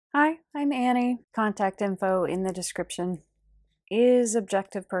Hi, I'm Annie. Contact info in the description. Is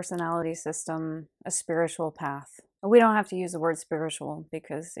objective personality system a spiritual path? We don't have to use the word spiritual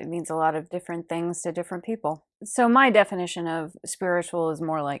because it means a lot of different things to different people. So my definition of spiritual is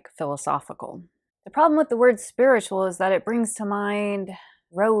more like philosophical. The problem with the word spiritual is that it brings to mind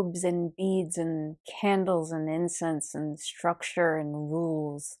robes and beads and candles and incense and structure and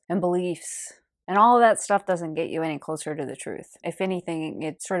rules and beliefs. And all of that stuff doesn't get you any closer to the truth. If anything,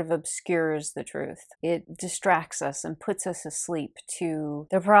 it sort of obscures the truth. It distracts us and puts us asleep to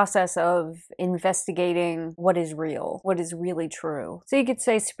the process of investigating what is real, what is really true. So you could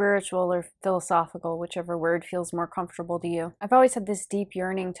say spiritual or philosophical, whichever word feels more comfortable to you. I've always had this deep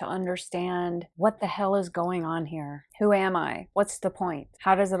yearning to understand what the hell is going on here. Who am I? What's the point?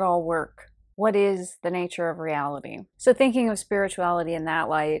 How does it all work? What is the nature of reality? So thinking of spirituality in that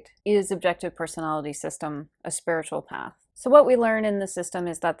light, is objective personality system a spiritual path? So what we learn in the system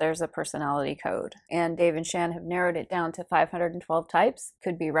is that there's a personality code, and Dave and Shan have narrowed it down to 512 types.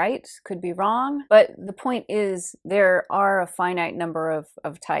 Could be right, could be wrong, but the point is there are a finite number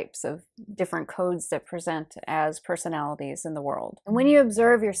of types of different codes that present as personalities in the world. And when you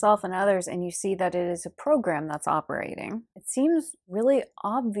observe yourself and others and you see that it is a program that's operating, it seems really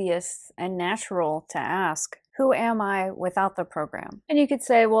obvious and natural to ask, who am I without the program? And you could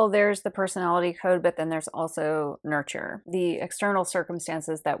say, well, there's the personality code, but then there's also nurture, the external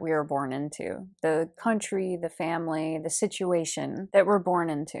circumstances that we are born into, the country, the family, the situation that we're born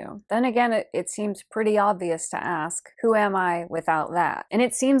into. Then again, it seems pretty obvious to ask, who am I without that? And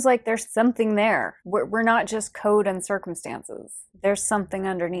it seems like there's something there. We're not just code and circumstances. There's something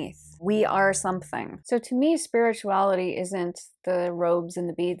underneath. We are something. So to me, spirituality isn't the robes and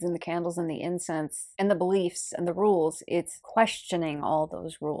the beads and the candles and the incense and the beliefs and the rules. It's questioning all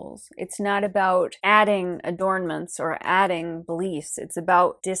those rules. It's not about adding adornments or adding beliefs. It's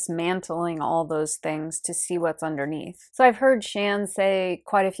about dismantling all those things to see what's underneath. So I've heard Shan say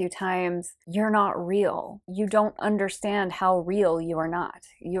quite a few times, you're not real. You don't understand how real you are not.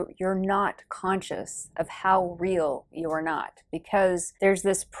 You're not conscious of how real you are not, because there's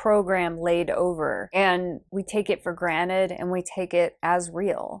this program laid over and we take it for granted and we take it as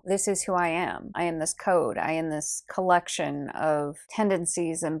real. This is who I am. I am this code. I am this collection of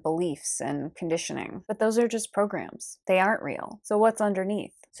tendencies and beliefs and conditioning. But those are just programs. They aren't real. So what's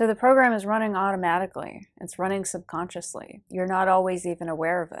underneath? So the program is running automatically. It's running subconsciously. You're not always even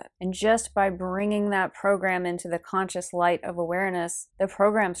aware of it. And just by bringing that program into the conscious light of awareness, the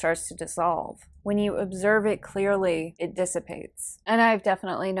program starts to dissolve. When you observe it clearly, it dissipates. And I've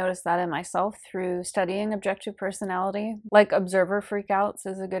definitely noticed that in myself through studying objective personality. Like observer freakouts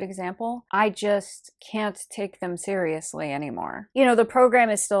is a good example. I just can't take them seriously anymore. You know, the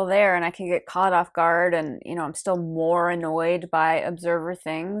program is still there and I can get caught off guard and, I'm still more annoyed by observer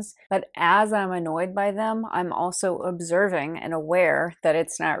things. But as I'm annoyed by them, I'm also observing and aware that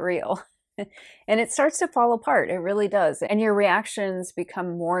it's not real. And it starts to fall apart. It really does. And your reactions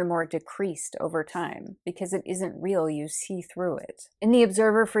become more and more decreased over time because it isn't real. You see through it. In the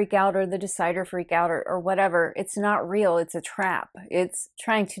observer freak out or the decider freak out or whatever, it's not real. It's a trap. It's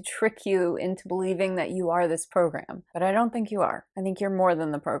trying to trick you into believing that you are this program. But I don't think you are. I think you're more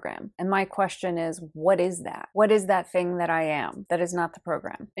than the program. And my question is, what is that? What is that thing that I am that is not the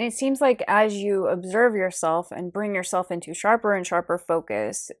program? And it seems like as you observe yourself and bring yourself into sharper and sharper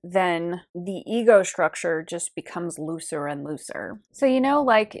focus, then the ego structure just becomes looser and looser. So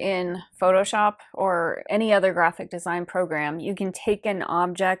like in Photoshop or any other graphic design program, you can take an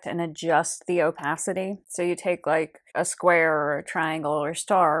object and adjust the opacity. So you take like a square or a triangle or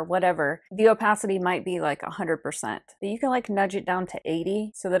star or whatever. The opacity might be like 100%, but you can like nudge it down to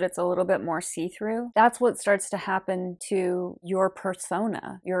 80 so that it's a little bit more see-through. That's what starts to happen to your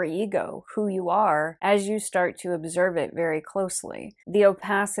persona, your ego, who you are, as you start to observe it very closely. The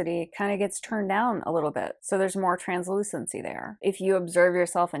opacity kind of gets turned down a little bit, so there's more translucency there. If you observe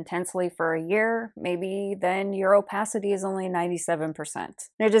yourself intensely for a year, maybe then your opacity is only 97%. And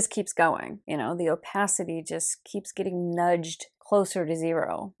it just keeps going. The opacity just keeps getting nudged closer to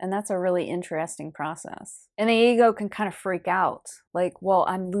zero. And that's a really interesting process. And the ego can kind of freak out. Like, well,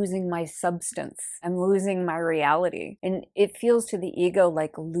 I'm losing my substance. I'm losing my reality. And it feels to the ego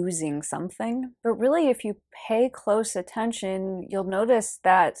like losing something. But really, if you pay close attention, you'll notice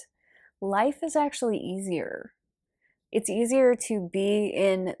that life is actually easier. It's easier to be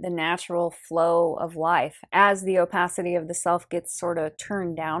in the natural flow of life as the opacity of the self gets sort of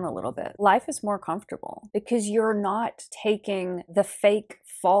turned down a little bit. Life is more comfortable because you're not taking the fake,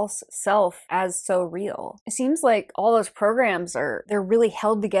 false self as so real. It seems like all those programs they're really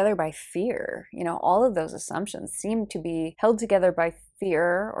held together by fear. All of those assumptions seem to be held together by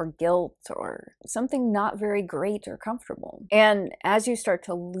fear or guilt or something not very great or comfortable. And as you start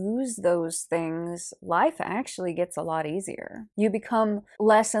to lose those things, life actually gets a lot easier. You become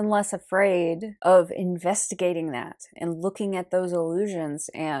less and less afraid of investigating that and looking at those illusions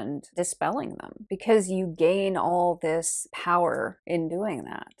and dispelling them, because you gain all this power in doing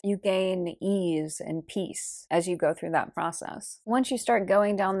that. You gain ease and peace as you go through that process. Once you start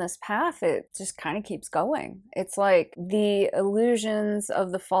going down this path, it just kind of keeps going. It's like the illusions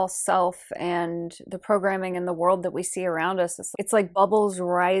of the false self and the programming in the world that we see around us. It's like bubbles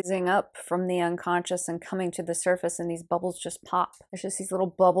rising up from the unconscious and coming to the surface, and these bubbles just pop. There's just these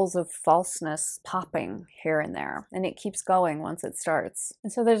little bubbles of falseness popping here and there, and it keeps going once it starts.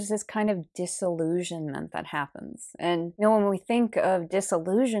 And so there's this kind of disillusionment that happens. And when we think of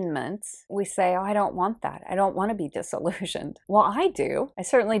disillusionment, we say, oh, I don't want that. I don't want to be disillusioned. Well, I do. I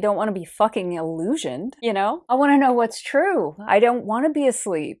certainly don't want to be fucking illusioned, I want to know what's true. I don't want to be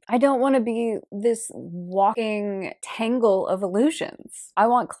asleep. I don't want to be this walking tangle of illusions. I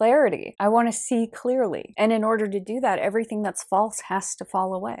want clarity. I want to see clearly. And in order to do that, everything that's false has to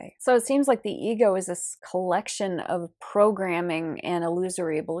fall away. So it seems like the ego is this collection of programming and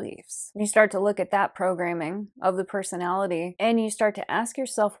illusory beliefs. You start to look at that programming of the personality, and you start to ask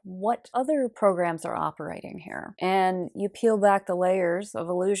yourself, what other programs are operating here? And you peel back the layers of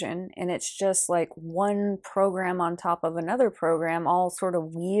illusion, and it's just like one program on top of another program, all sort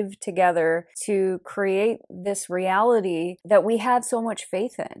of weaved together to create this reality that we have so much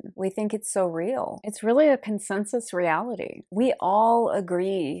faith in. We think it's so real. It's really a consensus reality. We all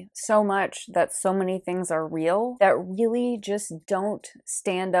agree so much that so many things are real that really just don't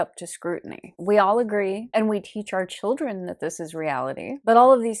stand up to scrutiny. We all agree, and we teach our children that this is reality, but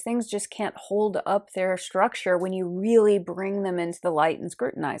all of these things just can't hold up their structure when you really bring them into the light and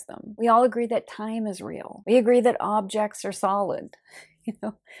scrutinize them. We all agree that time is real. We agree that objects are solid.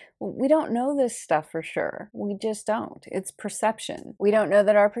 We don't know this stuff for sure. We just don't. It's perception. We don't know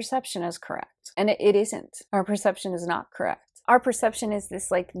that our perception is correct. And it isn't. Our perception is not correct. Our perception is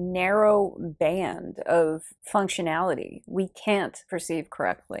this like narrow band of functionality we can't perceive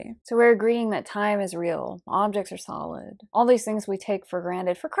correctly. So we're agreeing that time is real, objects are solid, all these things we take for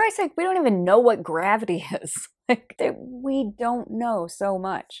granted. For Christ's sake, we don't even know what gravity is. We don't know so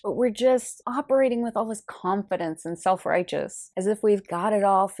much, but we're just operating with all this confidence and self-righteous as if we've got it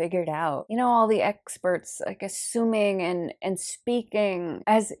all figured out. All the experts like assuming and speaking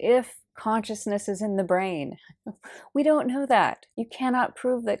as if consciousness is in the brain. We don't know that. You cannot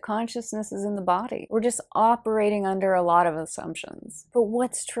prove that consciousness is in the body. We're just operating under a lot of assumptions. But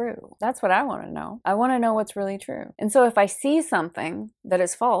what's true? That's what I want to know. I want to know what's really true. And so if I see something that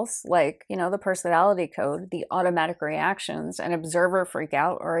is false, like, the personality code, the automatic reactions, an observer freak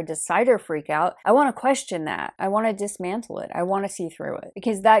out or a decider freak out, I want to question that. I want to dismantle it. I want to see through it,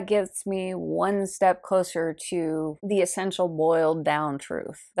 because that gets me one step closer to the essential boiled down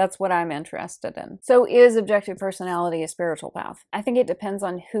truth. That's what I'm interested in. So is objective personality a spiritual path? I think it depends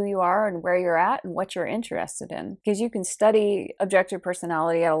on who you are and where you're at and what you're interested in, because you can study objective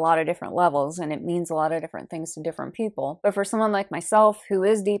personality at a lot of different levels, and it means a lot of different things to different people. But for someone like myself, who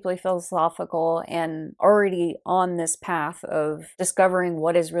is deeply philosophical and already on this path of discovering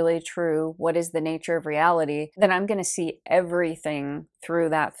what is really true, what is the nature of reality, then I'm going to see everything through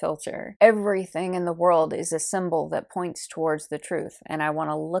that filter. Everything in the world is a symbol that points towards the truth, and I want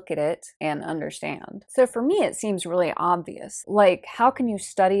to look at it and understand. So for me, it seems really obvious. Like, how can you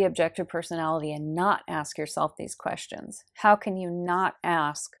study objective personality and not ask yourself these questions? How can you not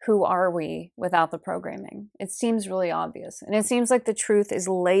ask, who are we without the programming? It seems really obvious. And it seems like the truth is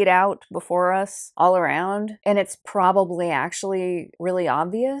laid out before us all around, and it's probably actually really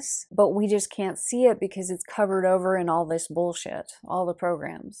obvious, but we just can't see it because it's covered over in all this bullshit, all the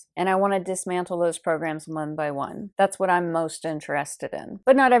programs. And I want to dismantle those programs one by one. That's what I'm most interested in.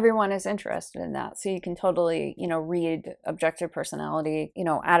 But not everyone is interested in that. So you can totally, read objective personality,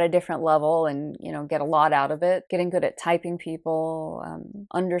 at a different level and, get a lot out of it. Getting good at typing people,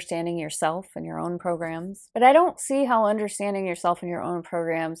 understanding yourself and your own programs. But I don't see how understanding yourself and your own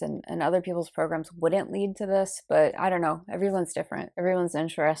programs and other people's programs wouldn't lead to this. But I don't know. Everyone's different. Everyone's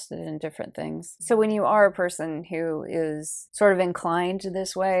interested in different things. So when you are a person who is sort of inclined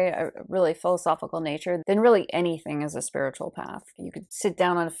this way, a really philosophical nature, then really anything is a spiritual path. You could sit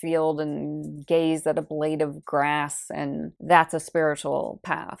down on a field and gaze at a blade of grass, and that's a spiritual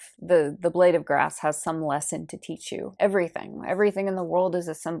path. The blade of grass has some lesson to teach you. Everything in the world is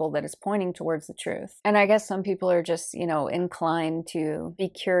a symbol that is pointing towards the truth. And I guess some people are just, inclined to be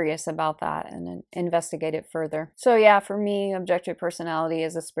curious about that and investigate it further. So yeah, for me, objective personality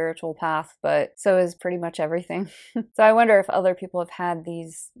is a spiritual path, but so is pretty much everything. So I wonder if other people have had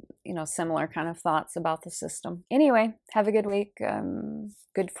these, similar kind of thoughts about the system. Anyway, have a good week.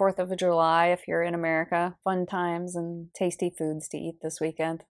 Good 4th of July if you're in America. Fun times and tasty foods to eat this weekend.